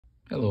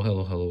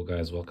Hello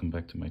guys, welcome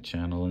back to my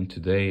channel, and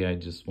today I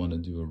just want to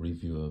do a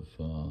review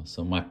of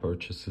some of my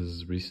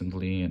purchases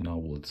recently, and I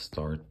will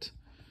start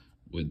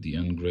with the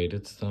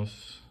ungraded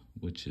stuff,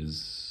 which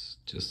is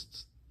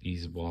just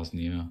these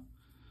Bosnia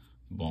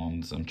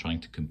bonds. I'm trying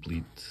to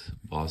complete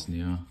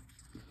Bosnia.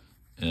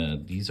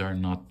 These are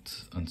not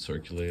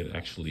uncirculated,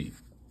 actually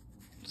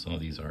some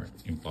of these are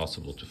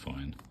impossible to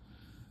find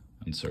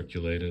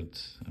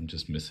uncirculated. I'm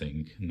just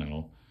missing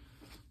now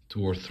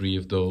 2 or 3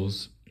 of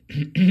those.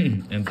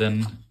 And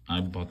then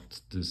I bought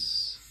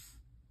this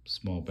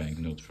small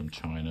banknote from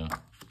China,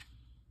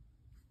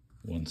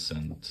 1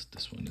 cent.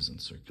 This one isn't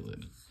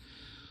circulated.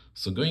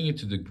 So going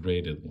into the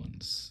graded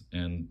ones,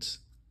 and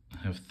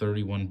I have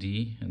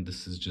 31D, and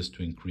this is just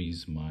to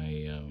increase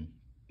my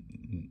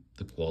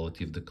the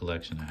quality of the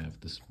collection. I have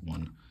this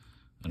one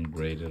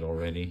ungraded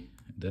already.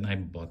 Then I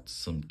bought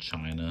some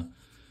China,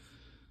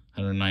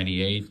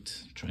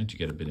 198, trying to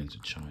get a bit into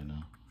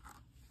China.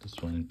 This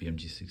one in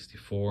PMG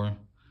 64.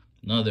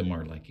 None of them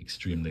are like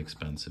extremely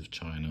expensive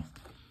China.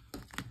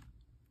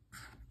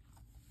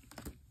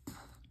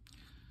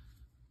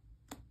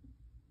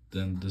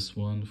 Then this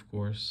one, of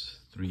course,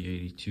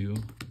 382.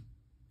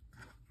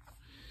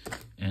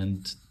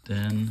 And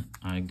then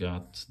I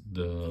got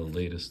the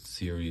latest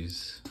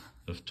series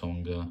of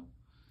Tonga,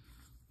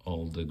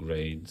 all the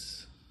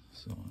grades.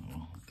 So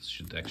this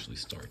should actually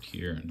start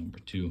here, number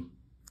 2.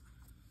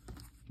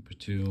 Number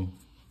 2,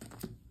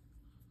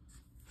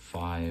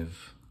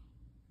 5,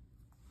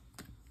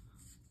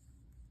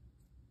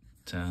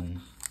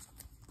 10,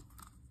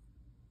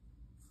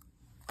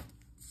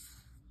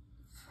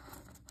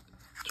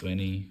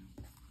 20.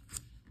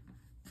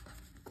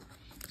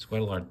 It's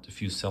quite a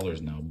few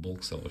sellers now,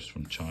 bulk sellers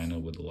from China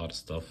with a lot of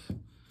stuff.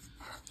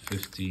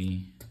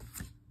 50,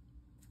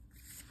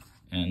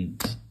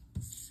 and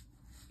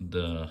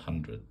the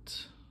 100.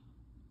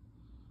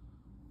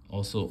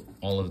 Also,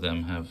 all of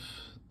them have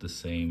the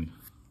same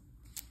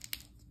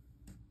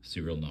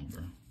serial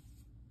number,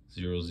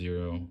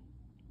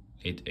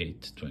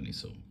 008820.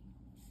 So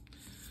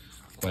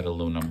quite a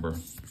low number.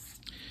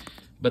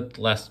 But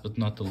last but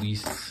not the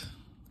least,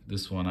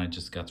 this one I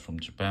just got from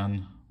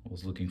Japan. I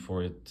was looking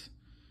for it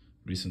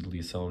recently.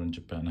 A seller in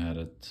Japan had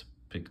it,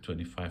 pick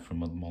 25 from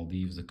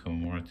Maldives, the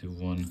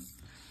commemorative one,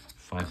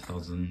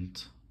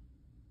 5,000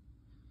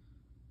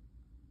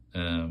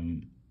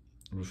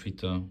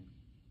 Rufita,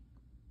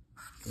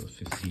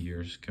 50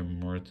 years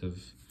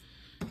commemorative.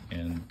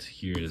 And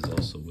here is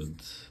also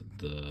with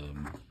the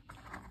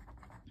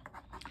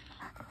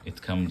it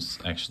comes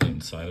actually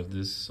inside of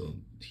this, so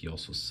he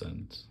also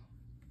sent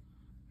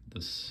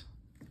this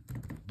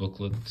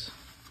booklet.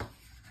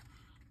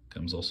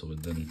 Comes also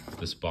within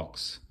this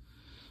box.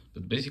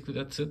 But basically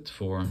that's it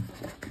for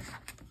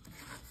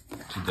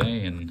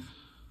today, and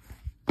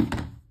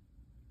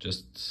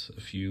just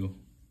a few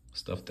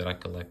stuff that I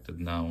collected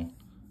now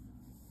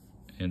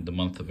in the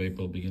month of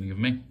April, beginning of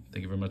May.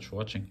 Thank you very much for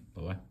watching.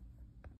 Bye-bye.